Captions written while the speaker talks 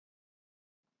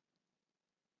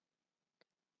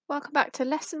Welcome back to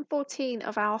lesson 14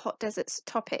 of our hot deserts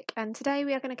topic, and today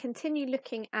we are going to continue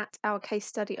looking at our case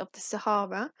study of the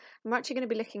Sahara. And we're actually going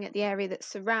to be looking at the area that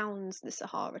surrounds the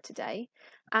Sahara today,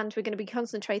 and we're going to be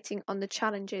concentrating on the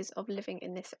challenges of living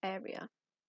in this area.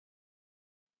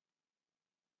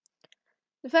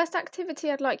 The first activity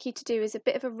I'd like you to do is a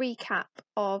bit of a recap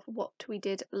of what we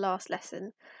did last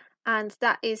lesson, and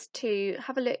that is to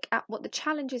have a look at what the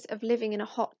challenges of living in a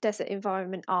hot desert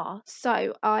environment are.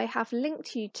 So I have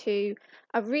linked you to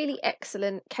a really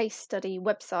excellent case study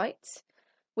website,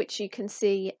 which you can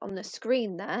see on the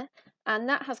screen there, and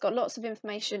that has got lots of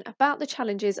information about the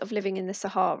challenges of living in the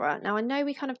Sahara. Now, I know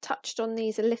we kind of touched on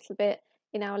these a little bit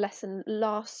in our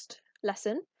last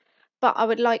lesson, but I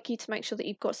would like you to make sure that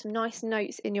you've got some nice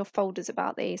notes in your folders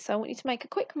about these. So I want you to make a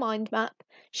quick mind map.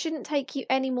 Shouldn't take you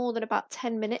any more than about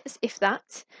 10 minutes, if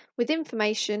that, with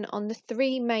information on the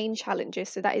three main challenges.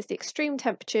 So that is the extreme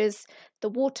temperatures, the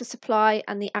water supply,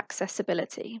 and the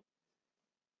accessibility.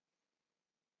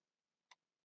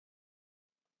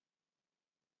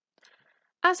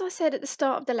 As I said at the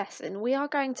start of the lesson, we are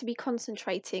going to be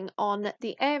concentrating on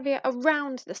the area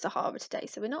around the Sahara today.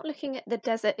 So we're not looking at the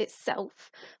desert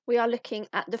itself, we are looking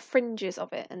at the fringes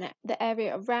of it and the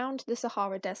area around the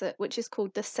Sahara Desert, which is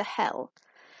called the Sahel.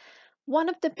 One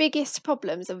of the biggest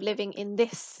problems of living in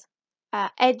this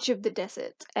edge of the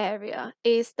desert area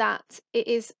is that it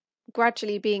is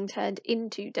gradually being turned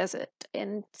into desert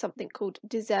in something called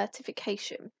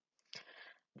desertification.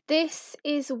 This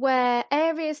is where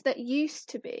areas that used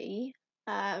to be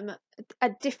a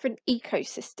different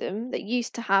ecosystem, that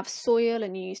used to have soil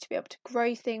and you used to be able to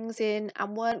grow things in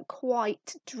and weren't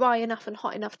quite dry enough and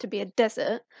hot enough to be a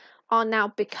desert, are now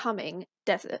becoming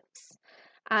deserts.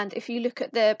 And if you look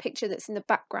at the picture that's in the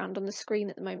background on the screen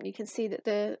at the moment, you can see that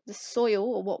the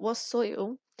soil, or what was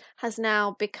soil, has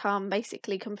now become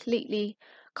basically completely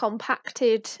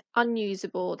compacted,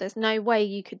 unusable. There's no way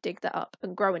you could dig that up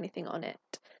and grow anything on it.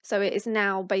 So it is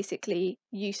now basically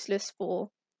useless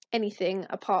for anything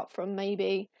apart from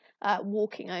maybe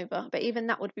walking over, but even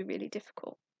that would be really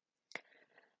difficult.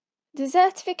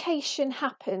 Desertification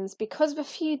happens because of a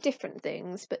few different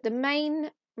things, but the main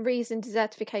reason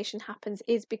desertification happens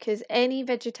is because any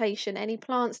vegetation, any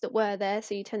plants that were there,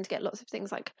 so you tend to get lots of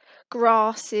things like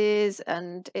grasses,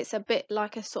 and it's a bit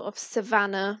like a sort of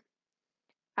savanna,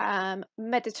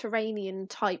 Mediterranean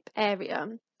type area.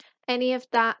 Any of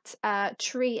that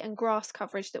tree and grass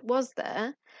coverage that was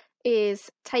there is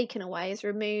taken away, is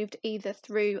removed either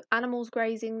through animals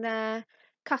grazing there,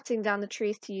 cutting down the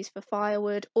trees to use for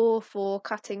firewood, or for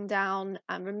cutting down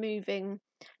and removing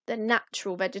the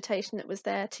natural vegetation that was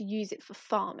there to use it for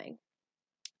farming.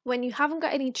 When you haven't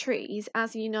got any trees,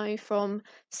 as you know from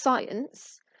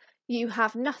science, you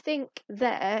have nothing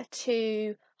there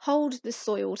to hold the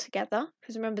soil together,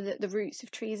 because remember that the roots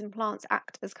of trees and plants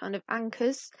act as kind of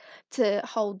anchors to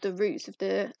hold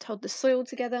to hold the soil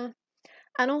together.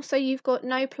 And also you've got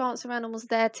no plants or animals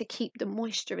there to keep the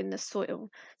moisture in the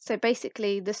soil. So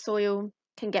basically the soil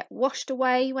can get washed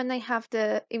away when they have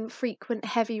the infrequent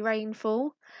heavy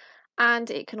rainfall, and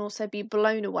it can also be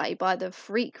blown away by the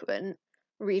frequent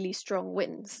really strong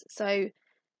winds. So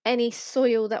any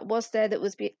soil that was there that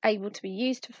was able to be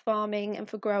used for farming and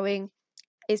for growing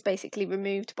is basically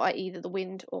removed by either the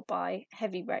wind or by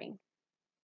heavy rain.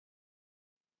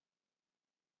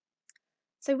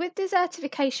 So with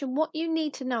desertification, what you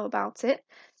need to know about it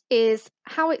is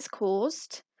how it's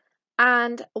caused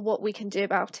and what we can do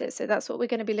about it. So that's what we're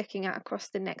going to be looking at across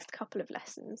the next couple of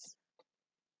lessons.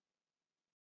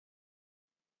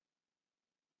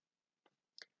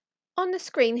 On the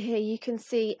screen here you can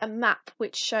see a map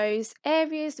which shows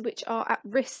areas which are at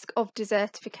risk of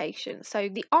desertification. So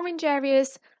the orange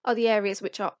areas are the areas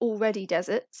which are already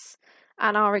deserts,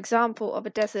 and our example of a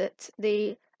desert,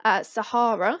 the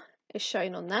Sahara, is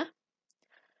shown on there.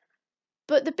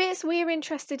 But the bits we're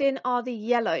interested in are the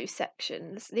yellow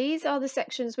sections. These are the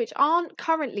sections which aren't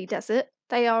currently desert,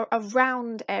 they are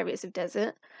around areas of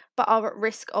desert, but are at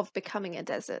risk of becoming a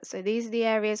desert. So these are the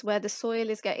areas where the soil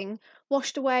is getting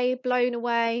washed away, blown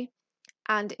away,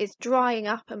 and is drying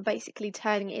up and basically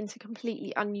turning it into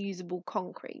completely unusable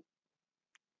concrete.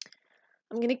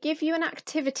 I'm going to give you an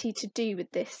activity to do with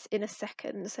this in a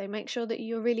second, so make sure that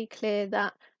you're really clear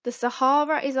that the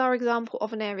Sahara is our example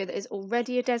of an area that is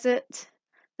already a desert.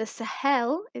 The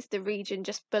Sahel is the region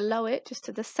just below it, just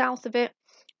to the south of it,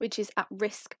 which is at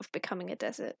risk of becoming a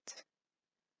desert.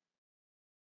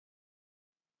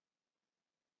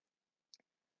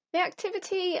 The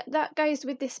activity that goes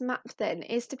with this map then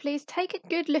is to please take a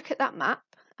good look at that map,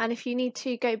 and if you need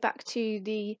to go back to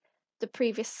the the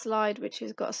previous slide, which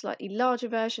has got a slightly larger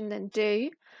version, then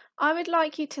do. I would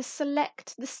like you to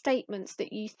select the statements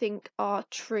that you think are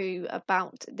true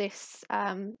about this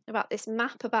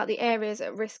map, about the areas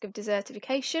at risk of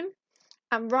desertification,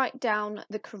 and write down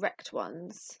the correct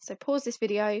ones. So pause this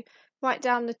video, write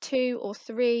down the 2 or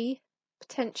 3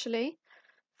 potentially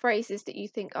phrases that you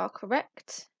think are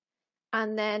correct,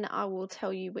 and then I will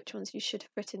tell you which ones you should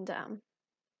have written down.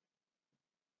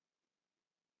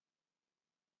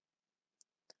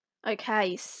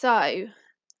 Okay, so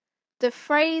the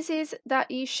phrases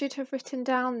that you should have written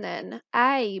down then.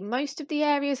 A, most of the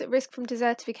areas at risk from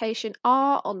desertification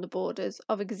are on the borders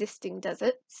of existing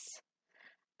deserts.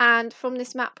 And from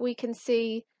this map we can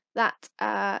see that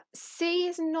C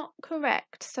is not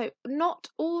correct. So not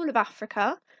all of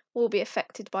Africa will be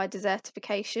affected by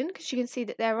desertification, because you can see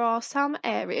that there are some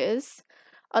areas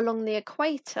along the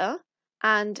equator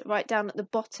and right down at the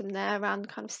bottom there around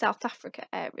kind of South Africa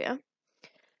area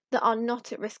that are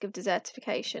not at risk of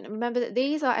desertification. And remember that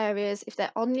these are areas, if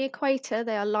they're on the equator,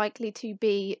 they are likely to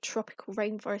be tropical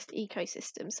rainforest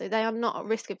ecosystems. So they are not at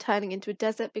risk of turning into a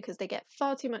desert because they get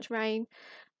far too much rain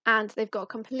and they've got a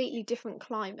completely different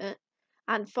climate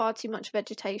and far too much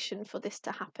vegetation for this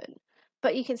to happen.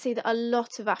 But you can see that a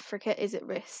lot of Africa is at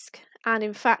risk. And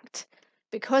in fact,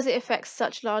 because it affects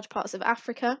such large parts of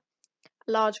Africa,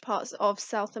 large parts of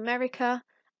South America,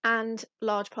 and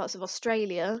large parts of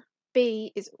Australia,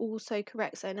 B is also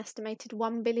correct. So an estimated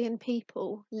 1 billion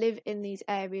people live in these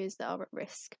areas that are at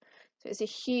risk. So it's a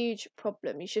huge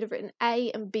problem. You should have written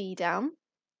A and B down.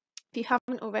 If you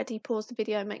haven't already, pause the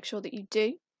video and make sure that you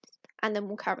do, and then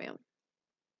we'll carry on.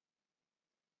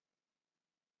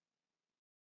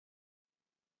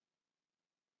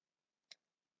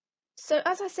 So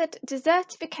as I said,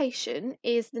 desertification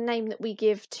is the name that we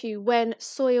give to when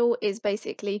soil is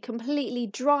basically completely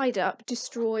dried up,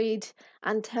 destroyed,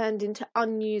 and turned into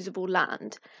unusable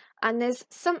land. And there's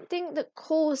something that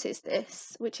causes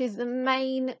this, which is the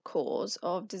main cause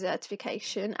of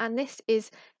desertification, and this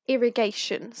is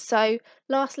irrigation. So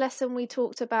last lesson we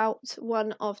talked about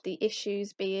one of the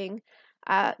issues being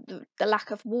the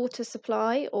lack of water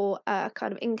supply, or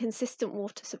kind of inconsistent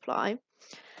water supply.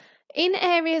 In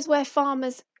areas where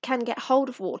farmers can get hold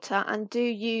of water and do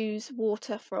use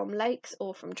water from lakes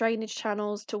or from drainage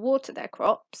channels to water their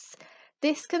crops,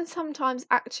 this can sometimes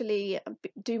actually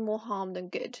do more harm than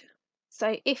good.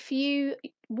 So if you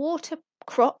water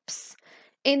crops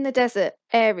in the desert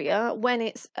area when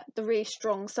it's the really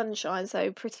strong sunshine,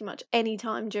 so pretty much any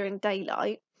time during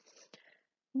daylight,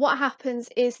 what happens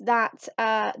is that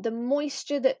the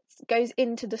moisture that goes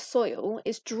into the soil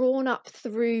is drawn up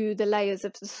through the layers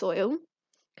of the soil.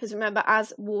 Because remember,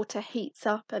 as water heats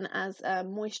up and as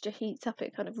moisture heats up,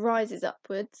 it kind of rises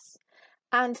upwards.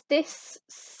 And this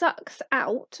sucks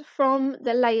out from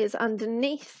the layers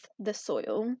underneath the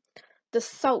soil the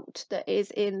salt that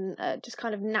is in just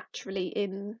kind of naturally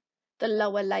in the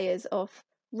lower layers of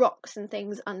rocks and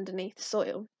things underneath the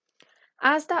soil.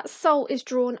 As that salt is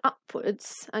drawn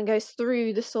upwards and goes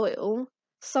through the soil,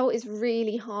 salt is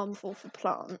really harmful for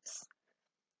plants.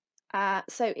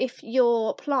 So if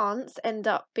your plants end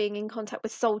up being in contact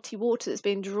with salty water that's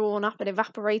being drawn up and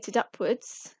evaporated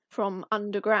upwards from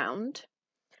underground,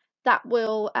 that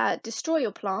will destroy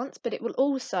your plants, but it will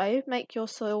also make your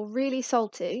soil really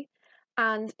salty,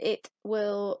 and it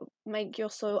will make your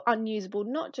soil unusable,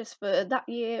 not just for that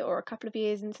year or a couple of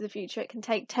years into the future. It can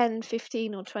take 10,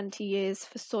 15 or 20 years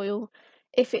for soil,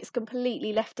 if it's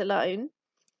completely left alone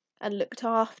and looked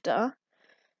after,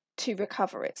 to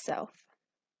recover itself.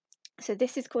 So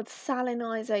this is called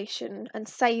salinisation, and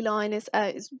saline is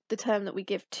the term that we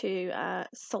give to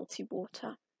salty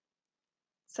water.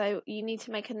 So you need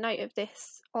to make a note of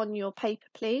this on your paper,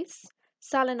 please.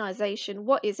 Salinisation,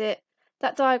 what is it?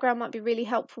 That diagram might be really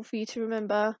helpful for you to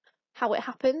remember how it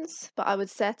happens, but I would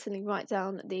certainly write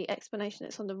down the explanation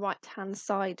that's on the right-hand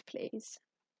side, please.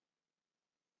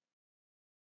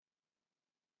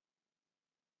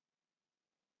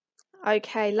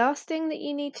 Okay, last thing that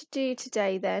you need to do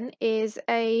today then is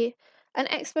an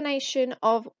explanation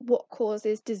of what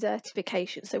causes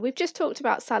desertification. So we've just talked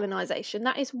about salinisation.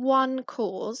 That is one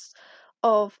cause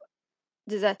of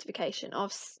desertification,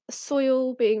 of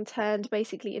soil being turned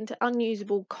basically into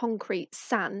unusable concrete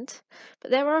sand.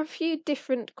 But there are a few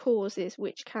different causes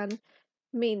which can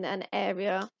mean that an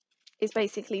area is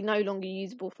basically no longer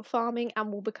usable for farming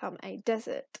and will become a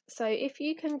desert. So if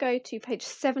you can go to page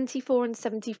 74 and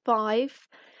 75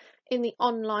 in the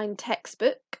online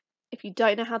textbook. If you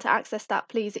don't know how to access that,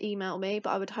 please email me,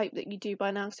 but I would hope that you do by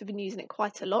now because we've been using it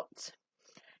quite a lot.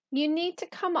 You need to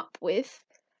come up with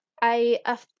a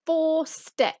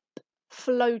 4-step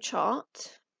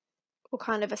flowchart or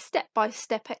kind of a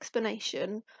step-by-step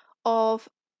explanation of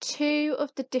two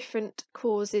of the different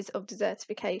causes of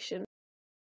desertification.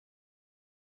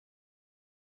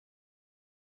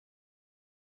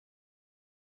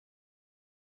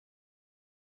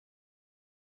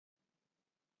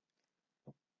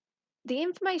 The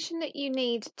information that you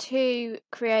need to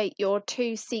create your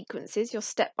two sequences, your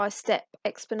step-by-step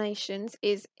explanations,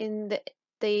 is in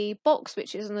the box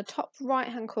which is on the top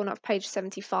right-hand corner of page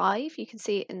 75. You can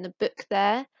see it in the book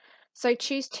there. So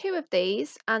choose two of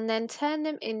these and then turn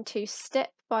them into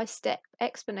step-by-step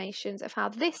explanations of how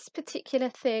this particular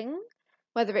thing,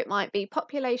 whether it might be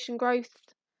population growth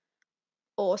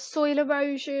or soil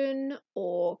erosion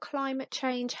or climate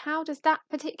change, how does that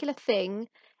particular thing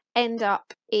end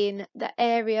up in the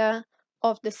area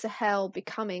of the Sahel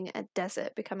becoming a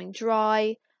desert, becoming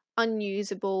dry,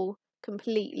 unusable,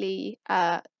 completely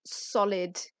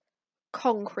solid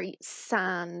concrete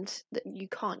sand that you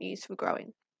can't use for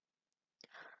growing?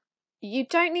 You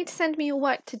don't need to send me your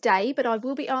work today, but I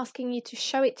will be asking you to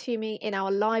show it to me in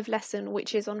our live lesson,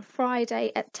 which is on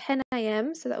Friday at 10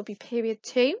 a.m. So that will be period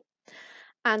 2.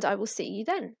 And I will see you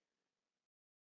then.